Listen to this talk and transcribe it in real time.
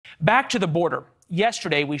Back to the border.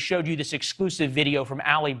 Yesterday, we showed you this exclusive video from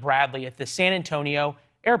Allie Bradley at the San Antonio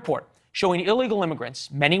airport showing illegal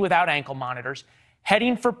immigrants, many without ankle monitors,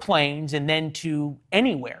 heading for planes and then to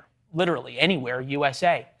anywhere, literally anywhere,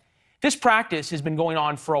 USA. This practice has been going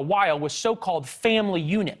on for a while with so-called family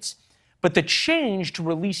units. But the change to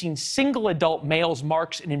releasing single adult males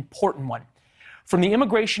marks an important one. From the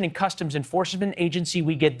Immigration and Customs Enforcement Agency,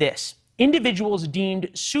 we get this. Individuals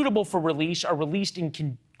deemed suitable for release are released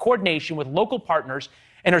in coordination with local partners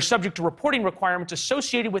and are subject to reporting requirements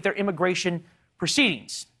associated with their immigration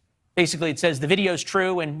proceedings. Basically, it says the video is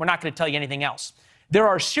true and we're not going to tell you anything else. There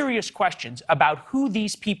are serious questions about who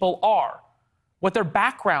these people are, what their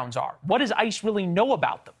backgrounds are, what does ICE really know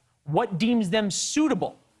about them, what deems them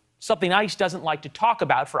suitable, something ICE doesn't like to talk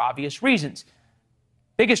about for obvious reasons.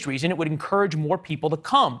 Biggest reason, it would encourage more people to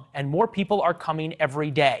come, and more people are coming every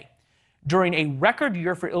day. During a record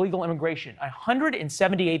year for illegal immigration,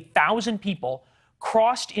 178,000 people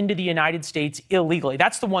crossed into the United States illegally.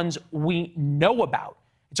 That's the ones we know about.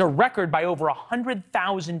 It's a record by over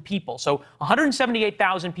 100,000 people. So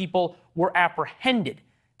 178,000 people were apprehended.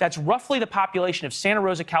 That's roughly the population of Santa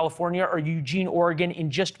Rosa, California, or Eugene, Oregon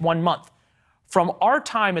in just 1 month. From our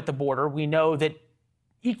time at the border, we know that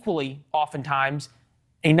equally oftentimes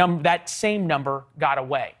that same number got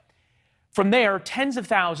away. From there, tens of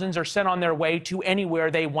thousands are sent on their way to anywhere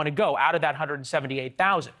they want to go out of that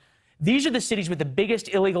 178,000. These are the cities with the biggest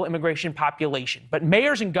illegal immigration population. But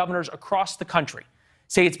mayors and governors across the country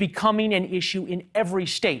say it's becoming an issue in every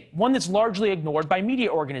state, one that's largely ignored by media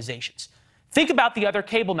organizations. Think about the other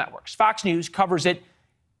cable networks. Fox News covers it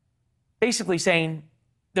basically saying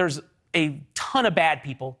there's a ton of bad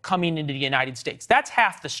people coming into the United States. That's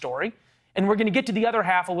half the story. And we're going to get to the other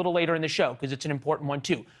half a little later in the show because it's an important one,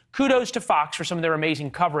 too. Kudos to Fox for some of their amazing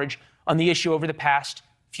coverage on the issue over the past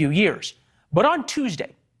few years. But on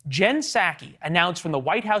Tuesday, Jen Psaki announced from the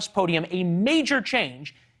White House podium a major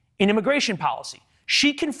change in immigration policy.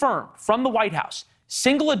 She confirmed from the White House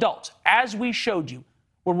single adults, as we showed you,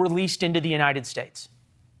 were released into the United States.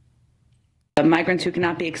 Migrants who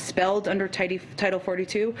cannot be expelled under Title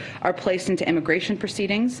 42 are placed into immigration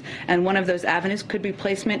proceedings, and one of those avenues could be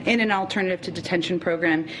placement in an alternative to detention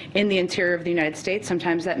program in the interior of the United States.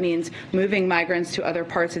 Sometimes that means moving migrants to other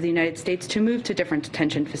parts of the United States to move to different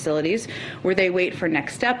detention facilities where they wait for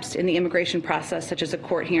next steps in the immigration process, such as a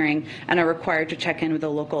court hearing, and are required to check in with a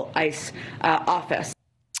local ICE office.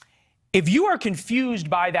 If you are confused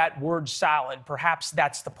by that word salad, perhaps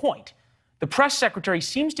that's the point. The press secretary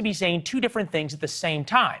seems to be saying two different things at the same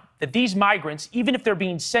time, that these migrants, even if they're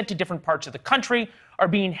being sent to different parts of the country, are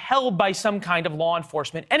being held by some kind of law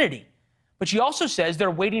enforcement entity. But she also says they're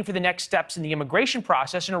waiting for the next steps in the immigration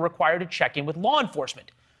process and are required to check in with law enforcement.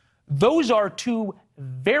 Those are two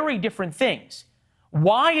very different things.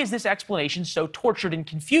 Why is this explanation so tortured and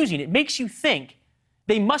confusing? It makes you think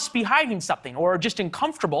they must be hiding something or are just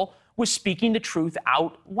uncomfortable with speaking the truth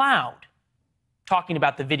out loud. Talking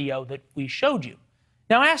about the video that we showed you.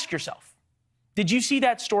 Now ask yourself, did you see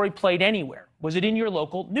that story played anywhere? Was it in your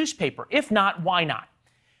local newspaper? If not, why not?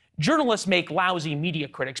 Journalists make lousy media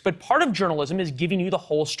critics, but part of journalism is giving you the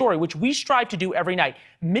whole story, which we strive to do every night.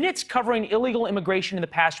 Minutes covering illegal immigration in the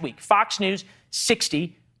past week. Fox News,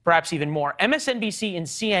 60, perhaps even more. MSNBC and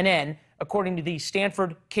CNN, according to the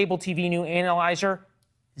Stanford Cable TV News Analyzer,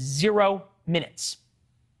 0 minutes.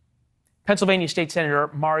 Pennsylvania State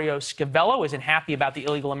Senator Mario Scavello isn't happy about the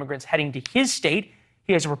illegal immigrants heading to his state.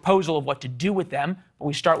 He has a proposal of what to do with them. But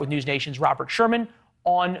we start with NewsNation's Robert Sherman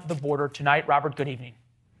on the border tonight. Robert, good evening.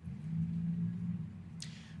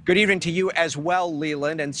 Good evening to you as well,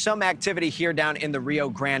 Leland. And some activity here down in the Rio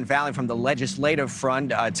Grande Valley from the legislative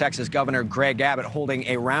front. Texas Governor Greg Abbott holding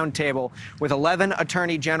a roundtable with 11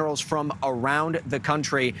 attorney generals from around the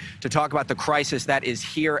country to talk about the crisis that is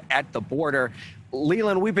here at the border.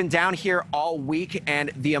 Leland, we've been down here all week,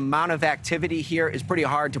 and the amount of activity here is pretty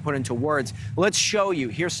hard to put into words. Let's show you.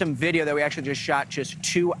 Here's some video that we actually just shot just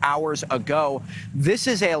 2 hours ago. This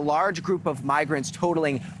is a large group of migrants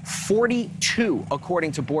totaling 42,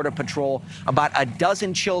 according to Border Patrol, about a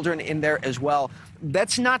dozen children in there as well.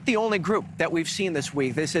 That's not the only group that we've seen this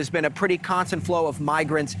week. This has been a pretty constant flow of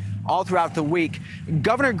migrants all throughout the week.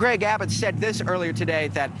 Governor Greg Abbott said this earlier today,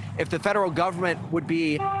 that if the federal government would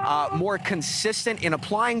be more consistent in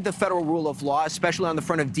applying the federal rule of law, especially on the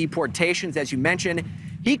front of deportations, as you mentioned,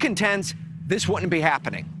 he contends this wouldn't be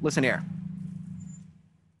happening. Listen here.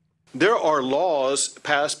 There are laws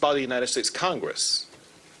passed by the United States Congress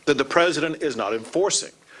that the president is not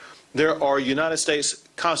enforcing. There are United States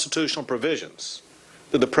constitutional provisions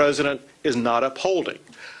that the president is not upholding.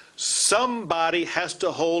 Somebody has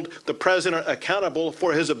to hold the president accountable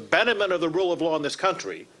for his abandonment of the rule of law in this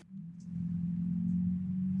country.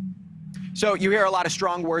 So you hear a lot of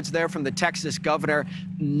strong words there from the Texas governor.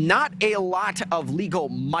 Not a lot of legal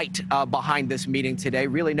might behind this meeting today.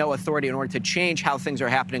 Really no authority in order to change how things are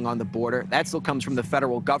happening on the border. That still comes from the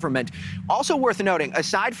federal government. Also worth noting,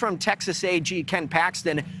 aside from Texas AG Ken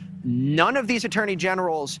Paxton, none of these attorney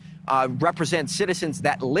generals represent citizens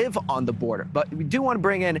that live on the border. But we do want to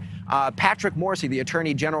bring in Patrick Morrisey, the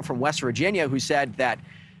attorney general from West Virginia, who said that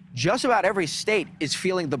just about every state is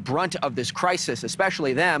feeling the brunt of this crisis,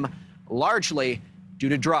 especially them, largely due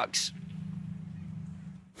to drugs.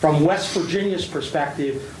 From West Virginia's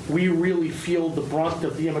perspective, we really feel the brunt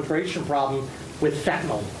of the immigration problem with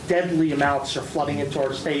fentanyl. Deadly amounts are flooding into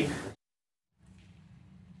our state.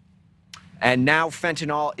 And now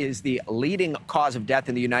fentanyl is the leading cause of death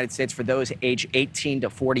in the United States for those aged 18 to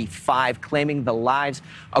 45, claiming the lives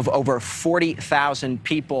of over 40,000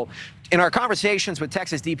 people. In our conversations with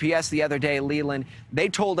Texas DPS the other day, Leland, they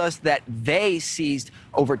told us that they seized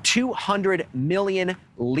over 200 million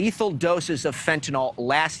lethal doses of fentanyl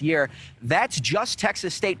last year. That's just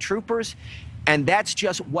Texas state troopers, and that's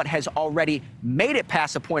just what has already made it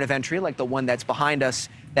past a point of entry, like the one that's behind us.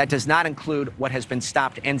 That does not include what has been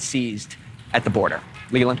stopped and seized at the border.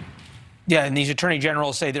 Leland? Yeah, and these attorney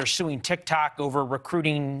generals say they're suing TikTok over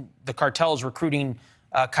recruiting, the cartels recruiting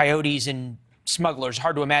coyotes and smugglers.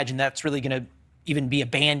 Hard to imagine that's really going to even be a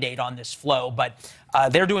Band-Aid on this flow, but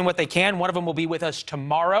they're doing what they can. One of them will be with us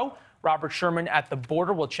tomorrow. Robert Sherman at the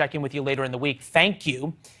border. We'll check in with you later in the week. Thank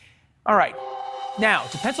you. All right. Now,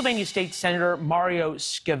 to Pennsylvania State Senator Mario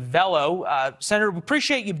Scavello. Senator, we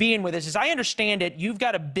appreciate you being with us. As I understand it, you've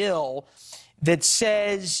got a bill that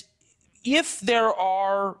says if there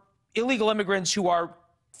are illegal immigrants who are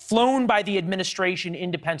flown by the administration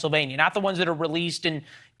into Pennsylvania, not the ones that are released and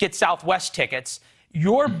get Southwest tickets,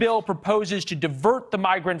 your bill proposes to divert the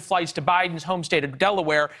migrant flights to Biden's home state of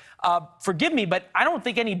Delaware. Forgive me, but I don't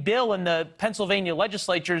think any bill in the Pennsylvania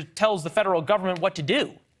legislature tells the federal government what to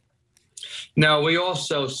do. No, we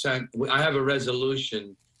also sent, I have a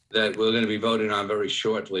resolution that we're going to be voting on very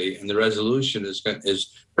shortly, and the resolution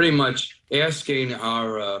is pretty much asking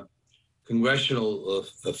our congressional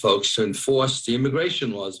folks to enforce the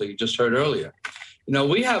immigration laws that you just heard earlier. You know,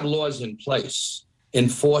 we have laws in place,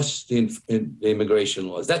 enforce the immigration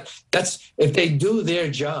laws. That's if they do their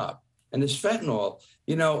job. And this fentanyl,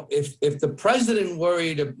 you know, if the president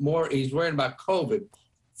worried more, he's worried about COVID.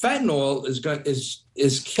 Fentanyl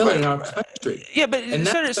is killing our country. Yeah, but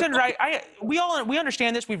Senator, we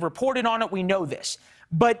understand this. We've reported on it. We know this.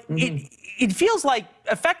 But it feels like,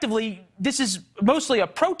 effectively, this is mostly a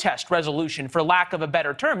protest resolution, for lack of a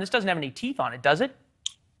better term. This doesn't have any teeth on it, does it?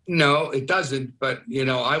 No, it doesn't. But, you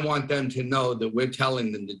know, I want them to know that we're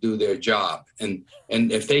telling them to do their job. And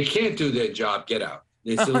if they can't do their job, get out.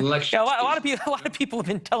 It's an election. Yeah, a lot of people have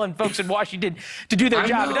been telling folks in Washington to do their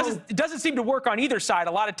job. It doesn't seem to work on either side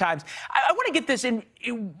a lot of times. I want to get this in.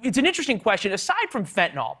 It's an interesting question. Aside from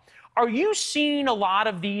fentanyl, are you seeing a lot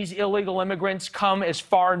of these illegal immigrants come as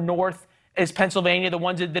far north as Pennsylvania, the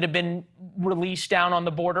ones that have been released down on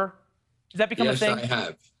the border? Does that become a thing? Yes, I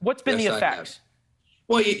have. What's been the effects?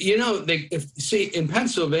 Well, you know, see, in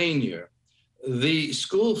Pennsylvania, the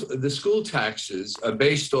school taxes are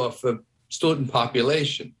based off of student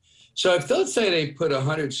population. So if let's say they put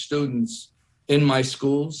 100 students in my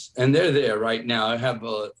schools, and they're there right now, I have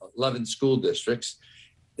 11 school districts,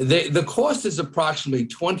 the cost is approximately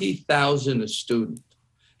 $20,000 a student.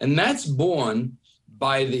 And that's borne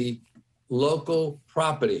by the local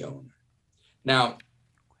property owner. Now,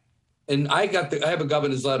 and I have a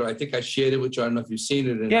governor's letter. I think I shared it with you. I don't know if you've seen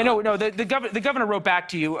it. Yeah, no. The governor wrote back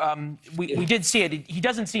to you. We did see it. He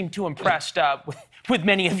doesn't seem too impressed with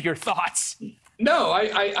many of your thoughts. No,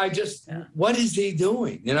 I just, what is he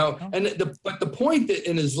doing? You know, but the point that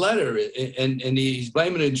in his letter, and he's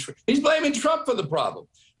blaming Trump for the problem.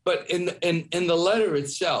 But in the letter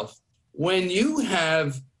itself, when you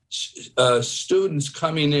have students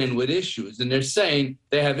coming in with issues, and they're saying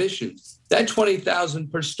they have issues, that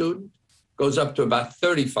 $20,000 per student goes up to about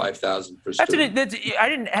 $35,000 per student.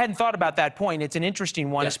 I hadn't thought about that point. It's an interesting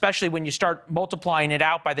one, especially when you start multiplying it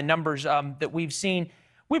out by the numbers that we've seen.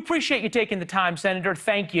 We appreciate you taking the time, Senator.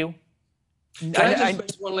 Thank you. Can I just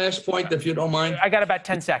make one last point, if you don't mind? I got about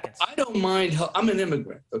 10 seconds. I don't mind. I'm an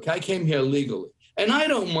immigrant, okay? I came here legally. And I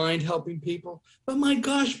don't mind helping people. But my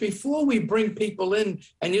gosh, before we bring people in,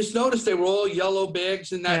 and you notice they were all yellow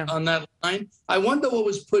bags in on that line. I wonder what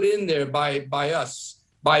was put in there by us,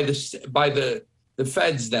 by the the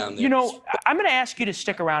feds down there. You know, I'm going to ask you to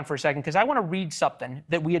stick around for a second because I want to read something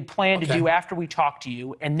that we had planned to do after we talked to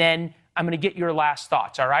you, and then I'm going to get your last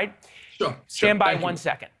thoughts, all right? Sure. Stand by 1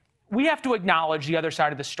 second. We have to acknowledge the other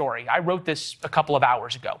side of the story. I wrote this a couple of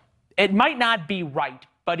hours ago. It might not be right,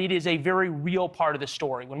 but it is a very real part of the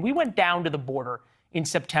story. When we went down to the border in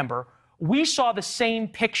September, we saw the same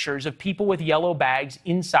pictures of people with yellow bags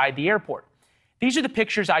inside the airport. These are the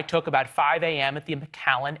pictures I took about 5 a.m. at the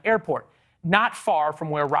McAllen airport, not far from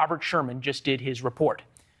where Robert Sherman just did his report.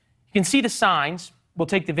 You can see the signs. We'll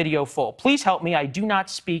take the video full. Please help me. I do not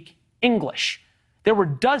speak English. There were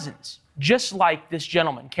dozens just like this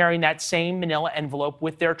gentleman carrying that same manila envelope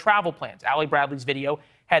with their travel plans. Allie Bradley's video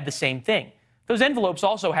had the same thing. Those envelopes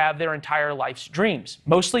also have their entire life's dreams,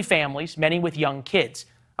 mostly families, many with young kids.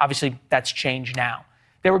 Obviously, that's changed now.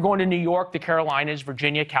 They were going to New York, the Carolinas,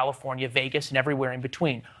 Virginia, California, Vegas, and everywhere in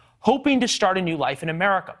between, hoping to start a new life in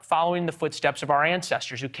America, following the footsteps of our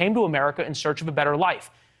ancestors who came to America in search of a better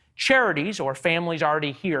life. Charities or families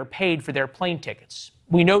already here paid for their plane tickets.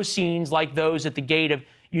 We know scenes like those at the gate of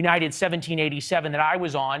United 1787 that I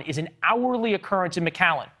was on is an hourly occurrence in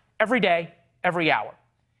McAllen, every day, every hour.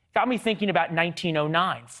 Got me thinking about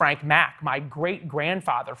 1909. Frank Mack, my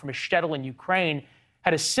great-grandfather from Shtetl, Ukraine,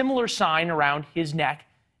 had a similar sign around his neck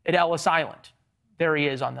at Ellis Island. There he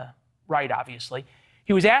is on the right, obviously.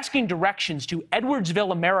 He was asking directions to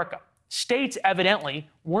Edwardsville, America. States evidently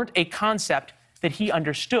weren't a concept that he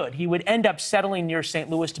understood. He would end up settling near St.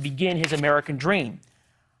 Louis to begin his American dream.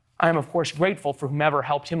 I am, of course, grateful for whomever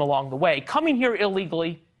helped him along the way. Coming here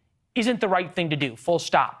illegally isn't the right thing to do, full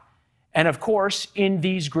stop. And of course, in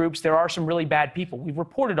these groups, there are some really bad people. We've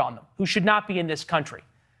reported on them who should not be in this country.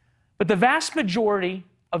 But the vast majority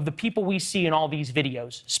of the people we see in all these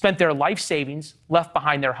videos spent their life savings, left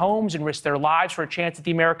behind their homes, and risked their lives for a chance at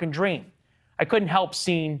the American dream. I couldn't help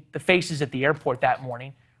seeing the faces at the airport that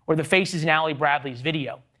morning, or the faces in Allie Bradley's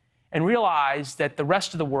video, and realize that the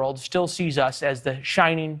rest of the world still sees us as the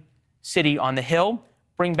shining city on the hill.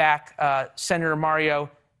 Bring back Senator Mario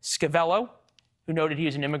Scavello, who noted he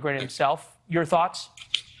was an immigrant himself. Your thoughts?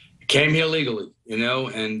 Came here legally, you know,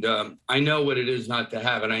 and I know what it is not to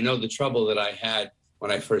have it. I know the trouble that I had when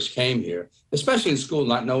I first came here, especially in school,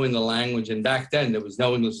 not knowing the language. And back then, there was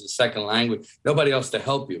no English as a second language, nobody else to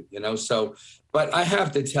help you, you know. So, but I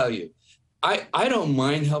have to tell you, I don't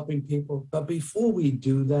mind helping people, but before we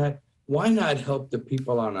do that, why not help the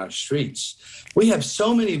people on our streets? We have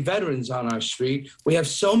so many veterans on our street. We have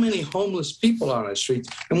so many homeless people on our streets.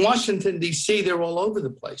 In Washington, D.C., they're all over the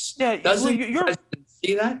place. Yeah, doesn't the president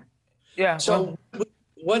see that? Yeah. So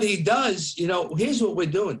what he does, you know, here's what we're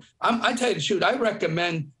doing. I tell you the truth, I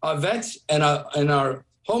recommend our vets and our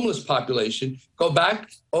homeless population go back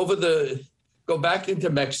into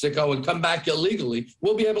Mexico and come back illegally.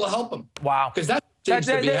 We'll be able to help them. Wow. Because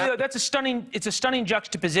that's a stunning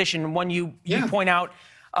juxtaposition, one you point out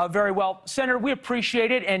very well. Senator, we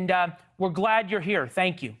appreciate it, and we're glad you're here.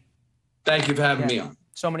 Thank you. Thank you for having me on.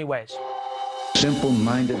 So many ways.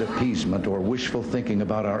 Simple-minded appeasement or wishful thinking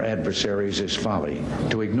about our adversaries is folly.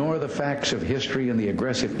 To ignore the facts of history and the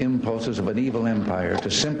aggressive impulses of an evil empire, to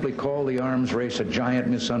simply call the arms race a giant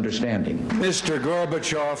misunderstanding. Mr.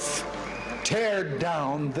 Gorbachev, tear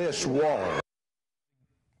down this wall.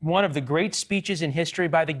 One of the great speeches in history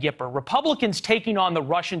by the Gipper. Republicans taking on the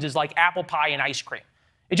Russians is like apple pie and ice cream.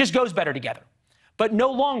 It just goes better together. But no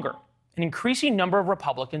longer. An increasing number of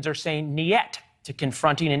Republicans are saying niet to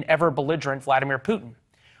confronting an ever-belligerent Vladimir Putin.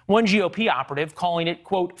 One GOP operative calling it,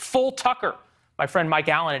 quote, full Tucker. My friend Mike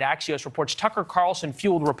Allen at Axios reports Tucker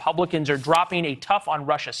Carlson-fueled Republicans are dropping a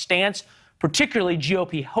tough-on-Russia stance, particularly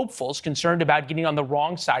GOP hopefuls concerned about getting on the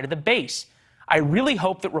wrong side of the base. I really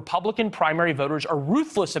hope that Republican primary voters are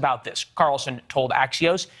ruthless about this, Carlson told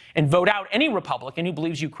Axios, and vote out any Republican who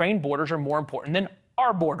believes Ukraine borders are more important than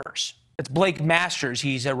our borders. It's Blake Masters.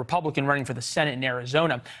 He's a Republican running for the Senate in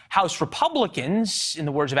Arizona. House Republicans, in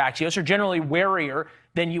the words of Axios, are generally warier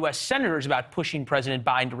than U.S. senators about pushing President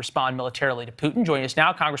Biden to respond militarily to Putin. Joining us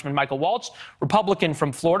now, Congressman Michael Waltz, Republican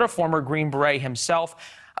from Florida, former Green Beret himself.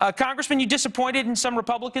 Congressman, you disappointed in some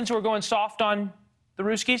Republicans who are going soft on the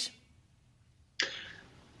Ruskies?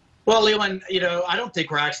 Well, Leland, you know, I don't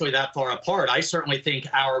think we're actually that far apart. I certainly think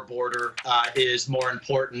our border is more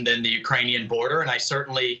important than the Ukrainian border, and I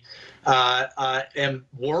certainly am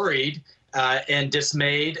worried and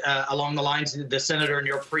dismayed along the lines of the senator in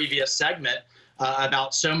your previous segment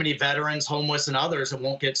about so many veterans, homeless, and others that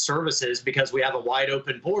won't get services because we have a wide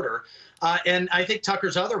open border. And I think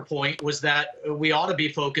Tucker's other point was that we ought to be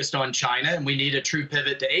focused on China and we need a true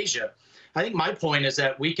pivot to Asia. I think my point is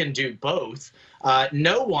that we can do both.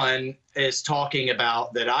 No one is talking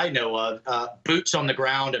about, that I know of, boots on the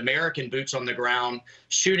ground, American boots on the ground,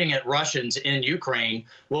 shooting at Russians in Ukraine.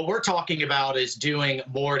 What we're talking about is doing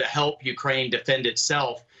more to help Ukraine defend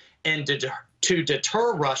itself and to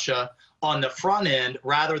deter Russia on the front end,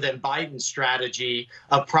 rather than Biden's strategy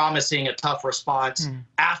of promising a tough response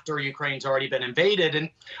after Ukraine's already been invaded. And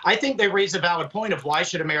I think they raise a valid point of why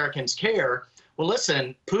should Americans care? Well,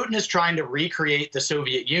 listen, Putin is trying to recreate the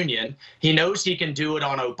Soviet Union. He knows he can do it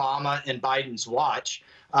on Obama and Biden's watch,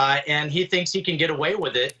 and he thinks he can get away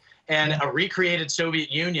with it. And a recreated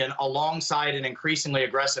Soviet Union alongside an increasingly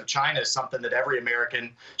aggressive China is something that every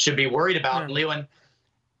American should be worried about. And Leland,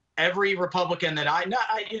 every Republican that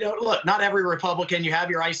look, not every Republican. You have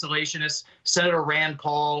your isolationists, Senator Rand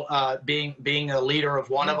Paul being a leader of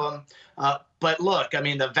one of them. But look, I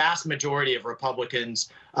mean, the vast majority of Republicans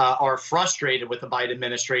are frustrated with the Biden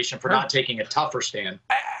administration for not taking a tougher stand.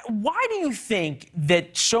 Why do you think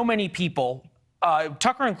that so many people,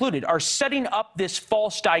 Tucker included, are setting up this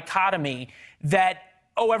false dichotomy that,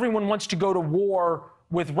 oh, everyone wants to go to war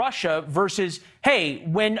with Russia versus, hey,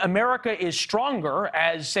 when America is stronger,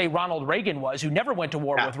 as, say, Ronald Reagan was, who never went to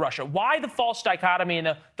war with Russia? Why the false dichotomy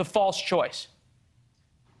and the false choice?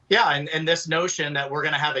 Yeah, and this notion that we're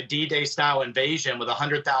going to have a D-Day style invasion with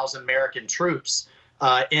 100,000 American troops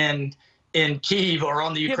in Kyiv or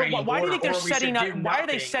on the Ukrainian border. Why do you think they're setting up? Why are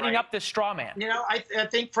they setting up this straw man? You know, I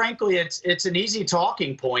think, frankly, it's an easy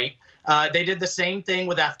talking point. They did the same thing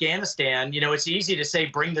with Afghanistan. You know, it's easy to say,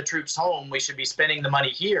 bring the troops home. We should be spending the money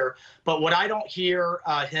here. But what I don't hear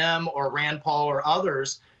him or Rand Paul or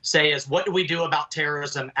others say is, what do we do about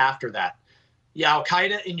terrorism after that? Yeah,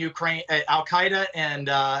 Al-Qaeda in Ukraine, Al-Qaeda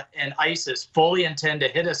and ISIS fully intend to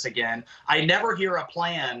hit us again. I never hear a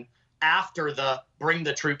plan after the bring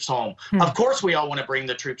the troops home. Of course, we all want to bring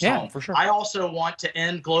the troops home. For sure. I also want to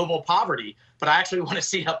end global poverty, but I actually want to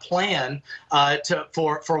see a plan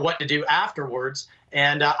for what to do afterwards.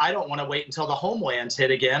 And I don't want to wait until the homeland's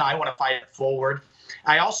hit again. I want to fight it forward.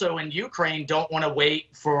 I also, in Ukraine, don't want to wait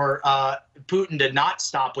for Putin to not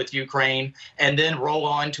stop with Ukraine and then roll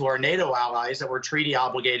on to our NATO allies that we're treaty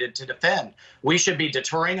obligated to defend. We should be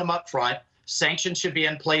deterring them up front. Sanctions should be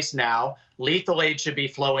in place now. Lethal aid should be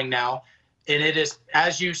flowing now. And it is,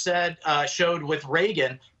 as you said, showed with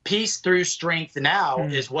Reagan, peace through strength now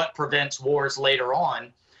is what prevents wars later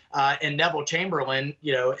on. And Neville Chamberlain,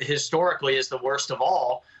 you know, historically is the worst of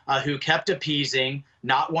all, who kept appeasing,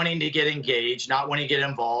 not wanting to get engaged, not wanting to get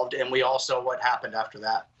involved. And we all saw what happened after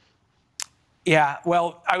that. Yeah,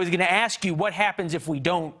 well, I was going to ask you what happens if we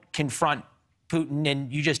don't confront Putin,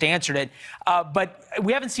 and you just answered it. But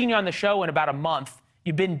we haven't seen you on the show in about a month.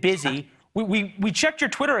 You've been busy. We checked your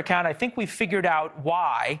Twitter account. I think we figured out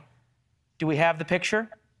why. Do we have the picture?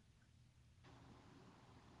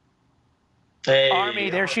 Hey,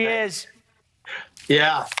 Army, there she is.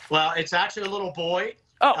 Yeah, well, it's actually a little boy.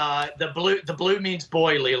 Oh, the blue means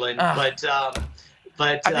boy, Leland. But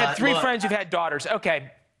I've had three friends who've had daughters.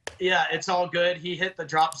 Okay. Yeah, it's all good. He hit the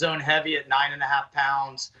drop zone heavy at 9.5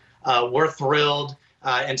 pounds. We're thrilled.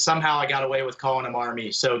 And somehow I got away with calling him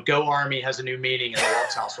Army. So go Army has a new meaning in the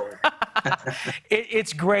Waltz household.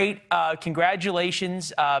 It's great.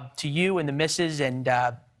 Congratulations to you and the missus, and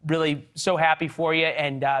really so happy for you.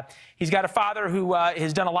 And he's got a father who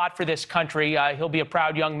has done a lot for this country. He'll be a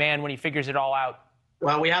proud young man when he figures it all out.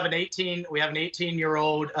 Well, we have an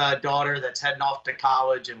 18-year-old daughter that's heading off to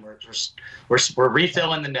college, and we're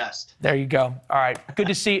refilling the nest. There you go. All right. Good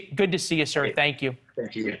to see you, sir. Thank you.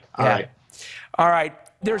 Thank you. All right. All right.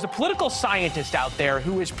 There's a political scientist out there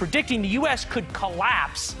who is predicting the U.S. could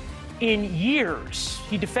collapse in years.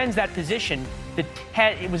 He defends that position.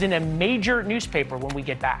 It was in a major newspaper when we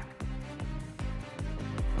get back.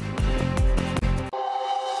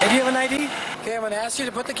 Hey, do you have an ID? Okay, I'm going to ask you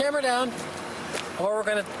to put the camera down, or we're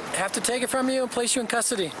going to have to take it from you and place you in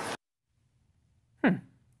custody.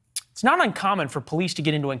 It's not uncommon for police to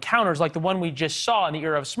get into encounters like the one we just saw in the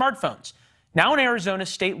era of smartphones. Now, an Arizona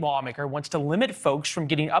state lawmaker wants to limit folks from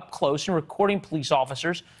getting up close and recording police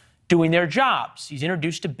officers doing their jobs. He's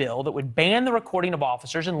introduced a bill that would ban the recording of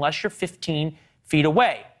officers unless you're 15 feet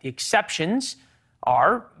away. The exceptions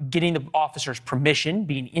are getting the officer's permission,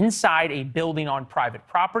 being inside a building on private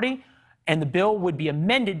property, and the bill would be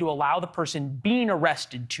amended to allow the person being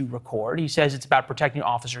arrested to record. He says it's about protecting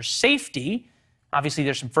officers' safety. Obviously,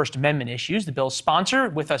 there's some First Amendment issues. The bill's sponsor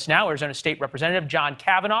with us now, Arizona State Representative John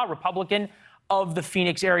Kavanagh, Republican of the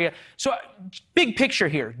Phoenix area. So, big picture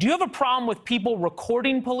here. Do you have a problem with people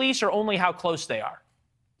recording police, or only how close they are?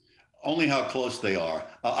 only how close they are.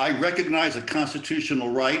 I recognize a constitutional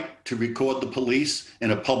right to record the police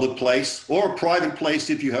in a public place or a private place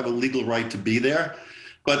if you have a legal right to be there.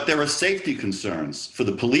 But there are safety concerns for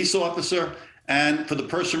the police officer and for the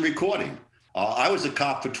person recording. I was a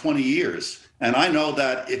cop for 20 years, and I know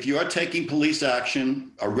that if you are taking police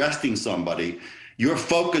action, arresting somebody, you're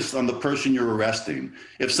focused on the person you're arresting.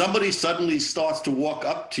 If somebody suddenly starts to walk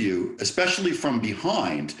up to you, especially from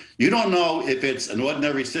behind, you don't know if it's an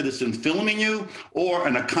ordinary citizen filming you or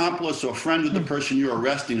an accomplice or friend of the person you're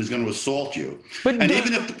arresting who's going to assault you. But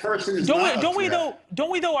even if the person is don't we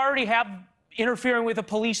though already have interfering with a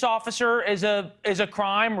police officer as a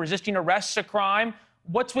crime, resisting arrest a crime?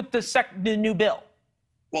 What's with the new bill?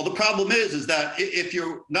 Well, the problem is that if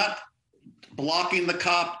you're not blocking the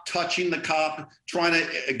cop, touching the cop, trying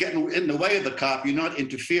to get in the way of the cop, you're not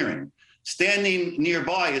interfering. Standing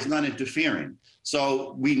nearby is not interfering.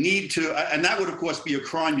 So we need to, and that would of course be a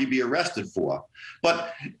crime you'd be arrested for.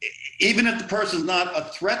 But even if the person's not a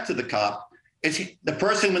threat to the cop, the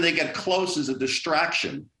person, when they get close, is a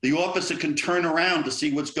distraction. The officer can turn around to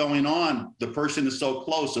see what's going on. The person is so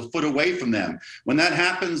close, a foot away from them. When that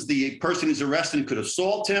happens, the person who's arrested could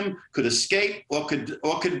assault him, could escape, or could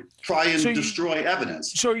try and destroy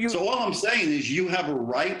evidence. So all I'm saying is you have a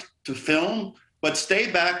right to film, but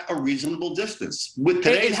stay back a reasonable distance. With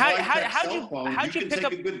today's high-tech cell phone, you can take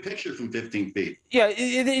a good picture from 15 feet. Yeah,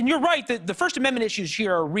 and you're right. The First Amendment issues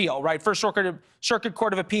here are real, right? First Circuit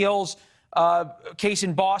Court of Appeals, case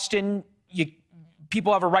in Boston,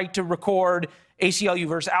 people have a right to record. ACLU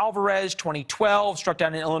versus Alvarez, 2012, struck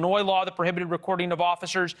down an Illinois law that prohibited recording of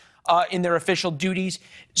officers in their official duties.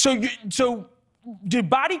 So do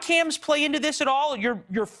body cams play into this at all?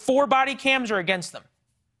 You're for body cams or against them?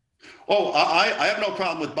 Oh, I have no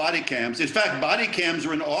problem with body cams. In fact, body cams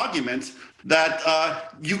are an argument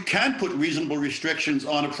that you can put reasonable restrictions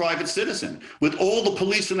on a private citizen. With all the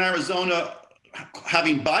police in Arizona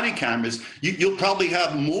having body cameras, you'll probably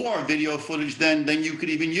have more video footage than you could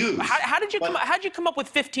even use. How did you come up with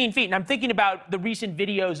 15 feet? And I'm thinking about the recent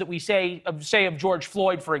videos that we say of George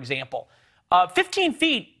Floyd, for example. 15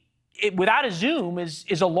 feet without a zoom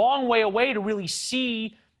is a long way away to really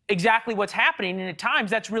see exactly what's happening, and at times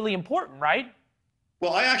that's really important, right?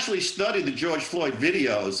 Well, I actually studied the George Floyd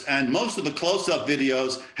videos, and most of the close-up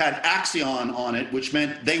videos had Axion on it, which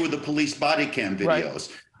meant they were the police body cam videos.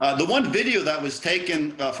 Right. The one video that was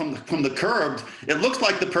taken from the curb, it looks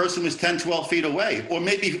like the person was 10, 12 feet away, or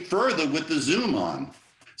maybe further with the zoom on.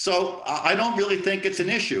 So I don't really think it's an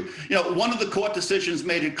issue. You know, one of the court decisions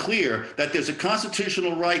made it clear that there's a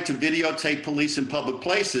constitutional right to videotape police in public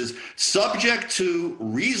places, subject to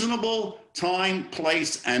reasonable time,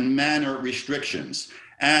 place, and manner restrictions.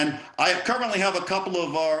 And I currently have a couple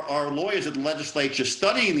of our lawyers at the legislature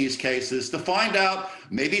studying these cases to find out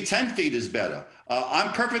maybe 10 feet is better.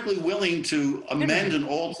 I'm perfectly willing to amend and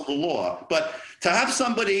alter the law, but to have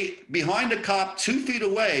somebody behind a cop 2 feet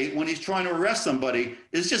away when he's trying to arrest somebody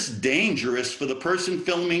is just dangerous for the person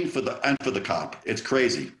filming and for the cop. It's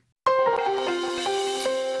crazy.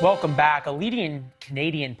 Welcome back. A leading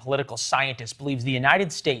Canadian political scientist believes the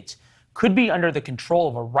United States could be under the control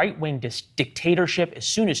of a right-wing dictatorship as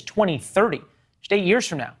soon as 2030, just 8 years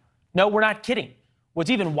from now. No, we're not kidding. What's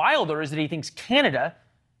even wilder is that he thinks Canada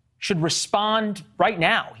should respond right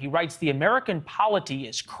now. He writes, the American polity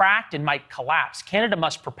is cracked and might collapse. Canada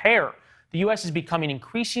must prepare. The U.S. is becoming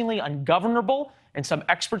increasingly ungovernable, and some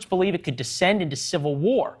experts believe it could descend into civil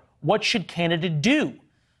war. What should Canada do?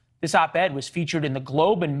 This op-ed was featured in the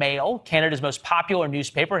Globe and Mail, Canada's most popular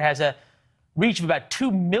newspaper. It has a reach of about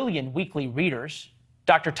 2 million weekly readers.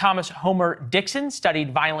 Dr. Thomas Homer Dixon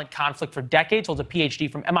studied violent conflict for decades, holds a Ph.D.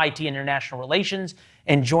 from MIT International Relations,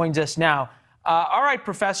 and joins us now. All right,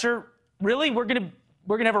 Professor, really, we're gonna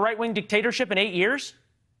have a right-wing dictatorship in 8 years?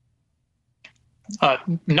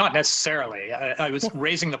 Not necessarily. I was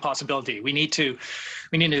raising the possibility. We need to,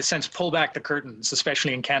 in a sense, pull back the curtains,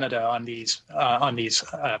 especially in Canada, on these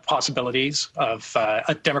possibilities of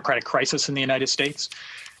a democratic crisis in the United States.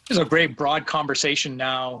 There's a very broad conversation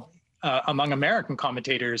now among American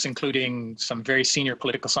commentators, including some very senior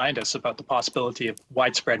political scientists, about the possibility of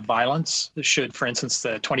widespread violence should, for instance,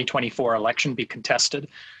 the 2024 election be contested.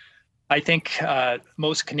 I think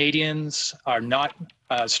most Canadians are not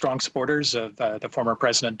strong supporters of the former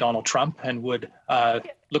President Donald Trump and would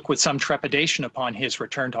look with some trepidation upon his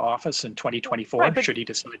return to office in 2024, right, should he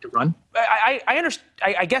decide to run. I understand.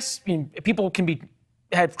 I guess people can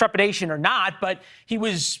have trepidation or not, but he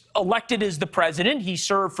was elected as the president. He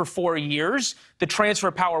served for 4 years. The transfer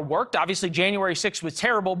of power worked. Obviously, January 6th was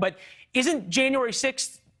terrible, but isn't January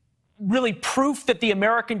 6th really proof that the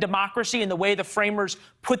American democracy and the way the framers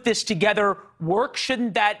put this together work?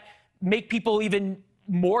 Shouldn't that make people even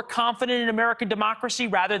more confident in American democracy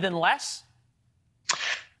rather than less?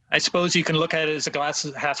 I suppose you can look at it as a glass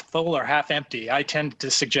half full or half empty. I tend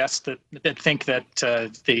to suggest that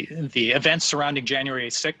the events surrounding January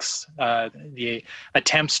 6th, the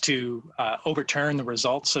attempts to overturn the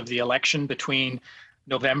results of the election between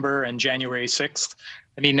November and January 6th.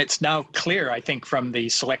 I mean, it's now clear, I think, from the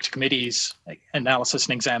Select Committee's analysis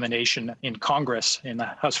and examination in Congress, in the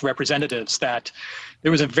House of Representatives, that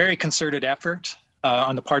there was a very concerted effort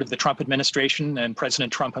on the part of the Trump administration and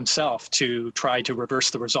President Trump himself to try to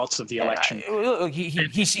reverse the results of the election.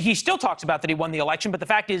 He still talks about that he won the election, but the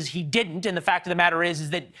fact is he didn't. And the fact of the matter is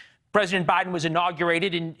that President Biden was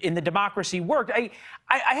inaugurated and the democracy worked.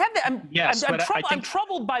 I'm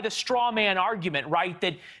troubled by the straw man argument, right?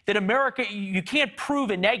 That America, you can't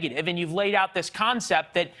prove a negative, and you've laid out this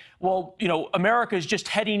concept that, well, you know, America is just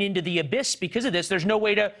heading into the abyss because of this. There's no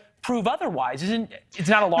way to prove otherwise. It's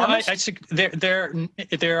not alarmist? No,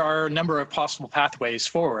 there are a number of possible pathways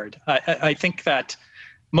forward. I think that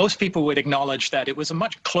most people would acknowledge that it was a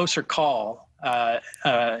much closer call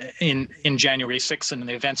in January 6th and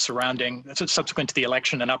the events surrounding, subsequent to the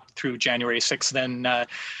election and up through January 6th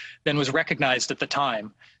than was recognized at the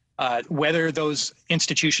time. Whether those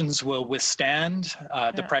institutions will withstand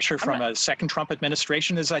the pressure from a second Trump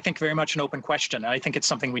administration is, I think, very much an open question. I think it's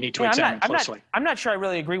something we need to examine closely. I'm not sure I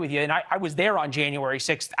really agree with you. And I was there on January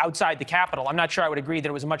 6th outside the Capitol. I'm not sure I would agree that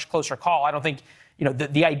it was a much closer call. I don't think, you know,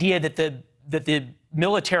 the idea that the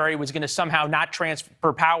military was going to somehow not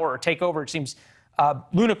transfer power or take over, it seems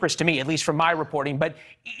ludicrous to me, at least from my reporting. But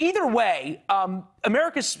either way,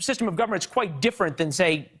 America's system of government is quite different than,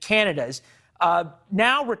 say, Canada's.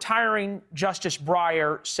 Now retiring Justice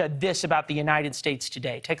Breyer said this about the United States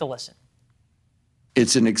today. Take a listen.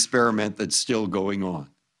 It's an experiment that's still going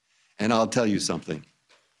on. And I'll tell you something.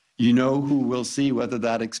 You know who will see whether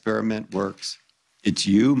that experiment works? It's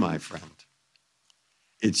you, my friend.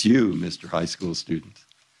 It's you, Mr. High School student.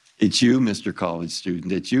 It's you, Mr. College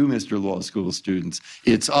student. It's you, Mr. Law School students.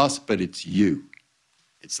 It's us, but it's you.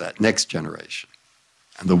 It's that next generation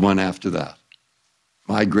and the one after that.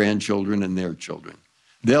 My grandchildren and their children.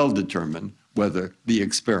 They'll determine whether the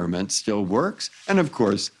experiment still works. And of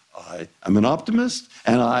course, I am an optimist,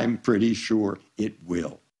 and I'm pretty sure it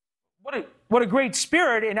will. What a great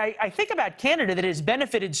spirit. And I think about Canada that has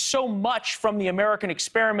benefited so much from the American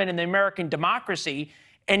experiment and the American democracy.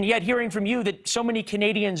 And yet hearing from you that so many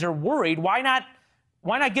Canadians are worried, why not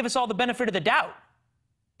give us all the benefit of the doubt?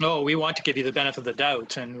 No, we want to give you the benefit of the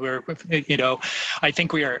doubt. And we're, you know, I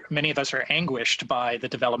think many of us are anguished by the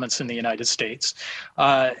developments in the United States.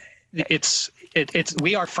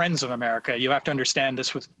 We are friends of America. You have to understand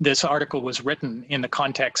this article was written in the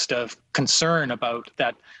context of concern about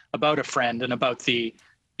a friend and about the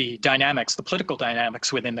dynamics, the political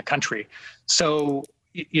dynamics within the country. So,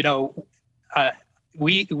 you know,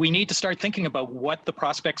 we need to start thinking about what the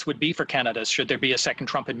prospects would be for Canada should there be a second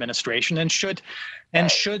Trump administration, and should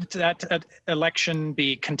that election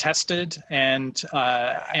be contested and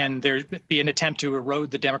there be an attempt to erode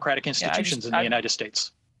the democratic institutions in the United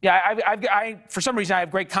States. Yeah, for some reason, I have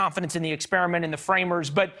great confidence in the experiment and the framers,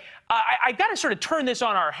 but I got to sort of turn this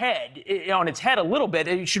on its head a little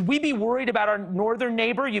bit. Should we be worried about our northern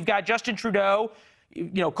neighbor? You've got Justin Trudeau, you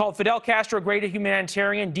know, called Fidel Castro a great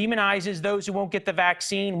humanitarian, demonizes those who won't get the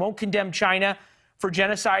vaccine, won't condemn China for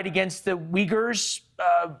genocide against the Uyghurs.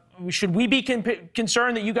 Should we be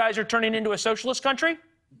concerned that you guys are turning into a socialist country?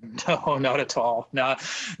 No, not at all.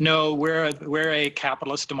 No, we're a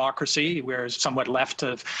capitalist democracy. We're somewhat left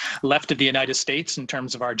of the United States in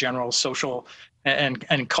terms of our general social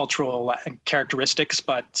and cultural characteristics.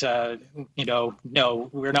 But you know, no,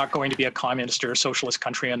 we're not going to be a communist or a socialist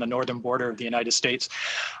country on the northern border of the United States.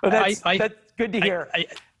 Well, that's good to hear.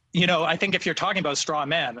 You know, I think if you're talking about straw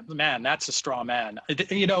man, that's a straw man.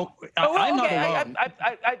 You know, I'm not alone.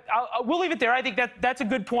 We'll leave it there. I think that's a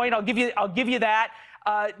good point. I'll give you that.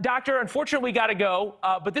 Doctor, unfortunately, we got to go,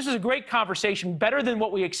 but this is a great conversation, better than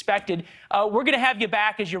what we expected. We're going to have you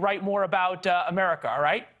back as you write more about America, all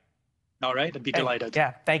right? All right, I'd be delighted.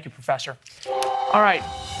 Yeah, thank you, Professor. All right.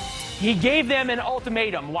 He gave them an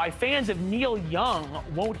ultimatum, why fans of Neil Young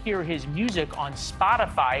won't hear his music on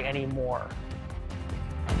Spotify anymore.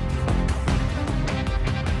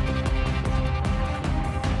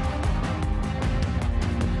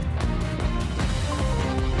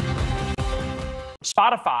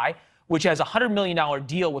 Spotify, which has a $100 million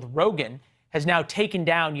deal with Rogan, has now taken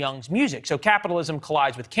down Young's music. So capitalism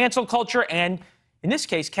collides with cancel culture, and In this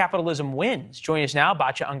case, capitalism wins. Joining us now,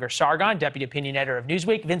 Batya Ungar-Sargon, Deputy Opinion Editor of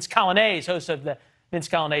Newsweek, Vince Coglianese, host of the Vince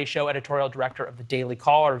Coglianese Show, Editorial Director of the Daily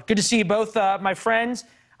Caller. Good to see you both, my friends.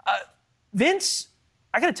 Vince,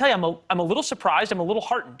 I got to tell you, I'm a little surprised. I'm a little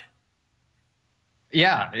heartened.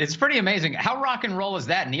 Yeah, it's pretty amazing. How rock and roll is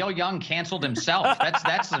that? Neil Young canceled himself.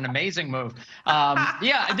 That's an amazing move.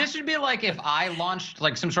 Yeah, this would be like if I launched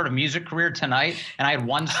like some sort of music career tonight and I had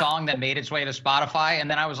one song that made its way to Spotify, and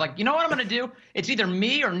then I was like, you know what I'm going to do? It's either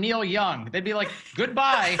me or Neil Young. They'd be like,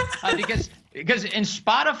 goodbye, because in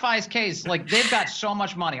Spotify's case, like they've got so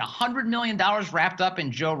much money, $100 million wrapped up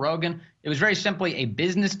in Joe Rogan. It was very simply a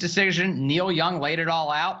business decision. Neil Young laid it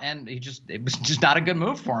all out, and it was just not a good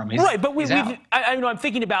move for him. Right, but I'm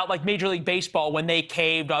thinking about like Major League Baseball when they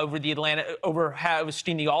caved over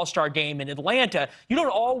hosting the All-Star game in Atlanta. You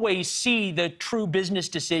don't always see the true business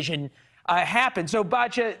decision happen. So,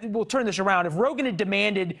 Batya, we'll turn this around. If Rogan had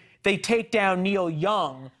demanded they take down Neil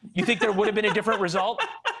Young, you think there would have been a different result?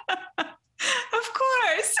 Of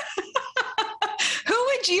course. Who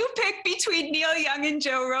would you pick between Neil Young and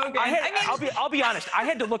Joe Rogan? I'll be honest. I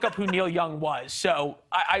had to look up who Neil Young was, so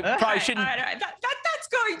I probably shouldn't. All right. That's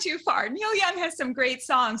going too far. Neil Young has some great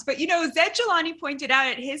songs, but Zed Jelani pointed out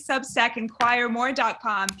at his Substack,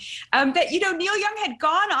 InquireMore.com, that Neil Young had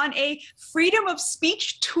gone on a freedom of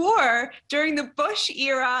speech tour during the Bush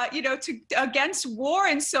era, against war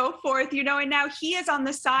and so forth, and now he is on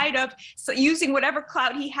the side of using whatever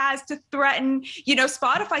clout he has to threaten,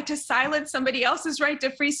 Spotify to silence somebody else's right to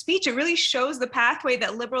free speech. It really shows the pathway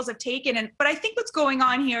that liberals have taken. But I think what's going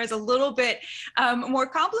on here is a little bit more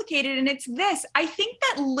complicated, and it's this. I think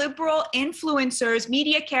that liberal influencers,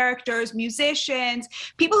 media characters, musicians,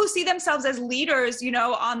 people who see themselves as leaders,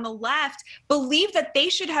 on the left, believe that they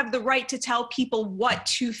should have the right to tell people what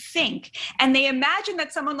to think. And they imagine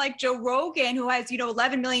that someone like Joe Rogan, who has,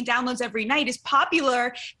 11 million downloads every night, is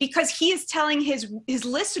popular because he is telling his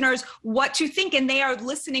listeners what to think, and they are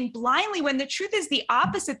listening blindly, when the truth is the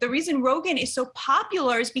opposite. The reason Rogan is so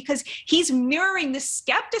popular is because he's mirroring the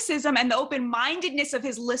skepticism and the open-mindedness of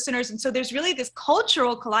his listeners. And so there's really this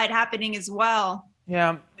cultural collide happening as well.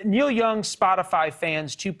 Yeah. Neil Young, Spotify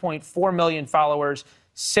fans, 2.4 million followers,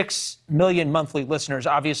 6 million monthly listeners.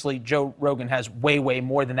 Obviously, Joe Rogan has way, way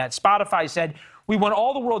more than that. Spotify said, "We want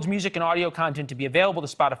all the world's music and audio content to be available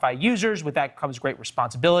to Spotify users. With that comes great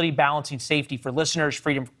responsibility, balancing safety for listeners,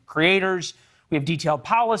 freedom for creators. We have detailed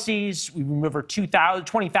policies. We remove over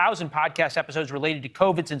 20,000 podcast episodes related to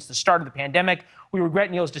COVID since the start of the pandemic. We regret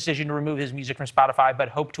Neil's decision to remove his music from Spotify, but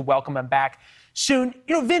hope to welcome him back soon."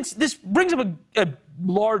 Vince, this brings up a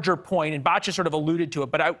larger point, and Batya sort of alluded to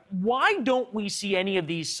it, but why don't we see any of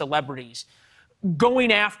these celebrities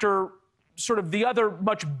going after sort of the other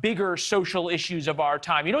much bigger social issues of our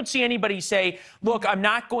time? You don't see anybody say, look, I'm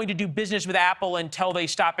not going to do business with Apple until they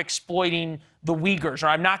stop exploiting the Uyghurs, or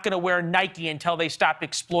I'm not going to wear Nike until they stop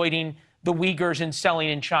exploiting the Uyghurs and selling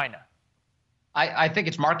in China. I think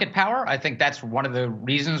it's market power. I think that's one of the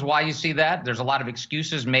reasons why you see that. There's a lot of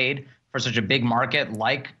excuses made for such a big market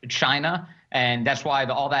like China, and that's why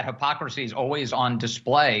all that hypocrisy is always on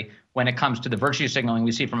display when it comes to the virtue signaling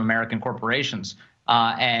we see from American corporations.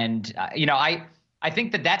 I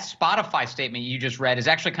think that Spotify statement you just read is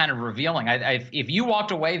actually kind of revealing. If you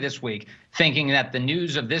walked away this week thinking that the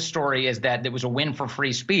news of this story is that it was a win for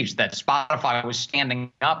free speech, that Spotify was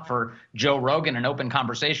standing up for Joe Rogan in open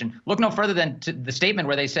conversation, look no further than to the statement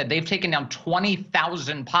where they said they've taken down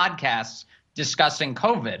 20,000 podcasts discussing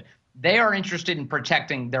COVID. They are interested in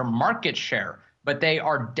protecting their market share, but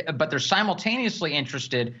they're simultaneously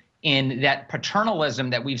interested in that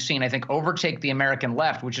paternalism that we've seen, I think, overtake the American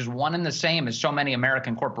left, which is one and the same as so many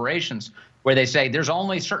American corporations, where they say there's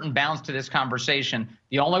only certain bounds to this conversation.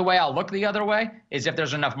 The only way I'll look the other way is if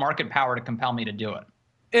there's enough market power to compel me to do it.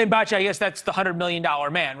 And Batya, I guess that's the $100 million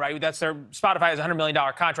man, right? Spotify has a $100 million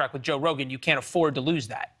contract with Joe Rogan. You can't afford to lose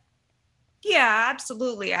that. Yeah,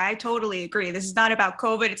 absolutely. I totally agree. This is not about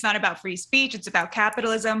COVID. It's not about free speech. It's about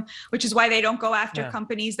capitalism, which is why they don't go after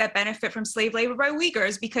companies that benefit from slave labor by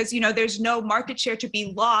Uyghurs, because, there's no market share to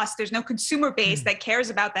be lost. There's no consumer base that cares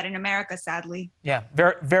about that in America, sadly. Yeah,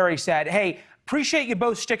 very, very sad. Hey, appreciate you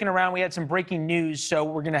both sticking around. We had some breaking news, so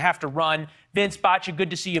we're going to have to run. Vince, Batya, good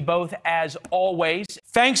to see you both as always.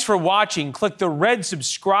 Thanks for watching. Click the red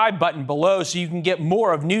subscribe button below so you can get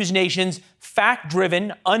more of NewsNation's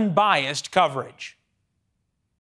fact-driven, unbiased coverage.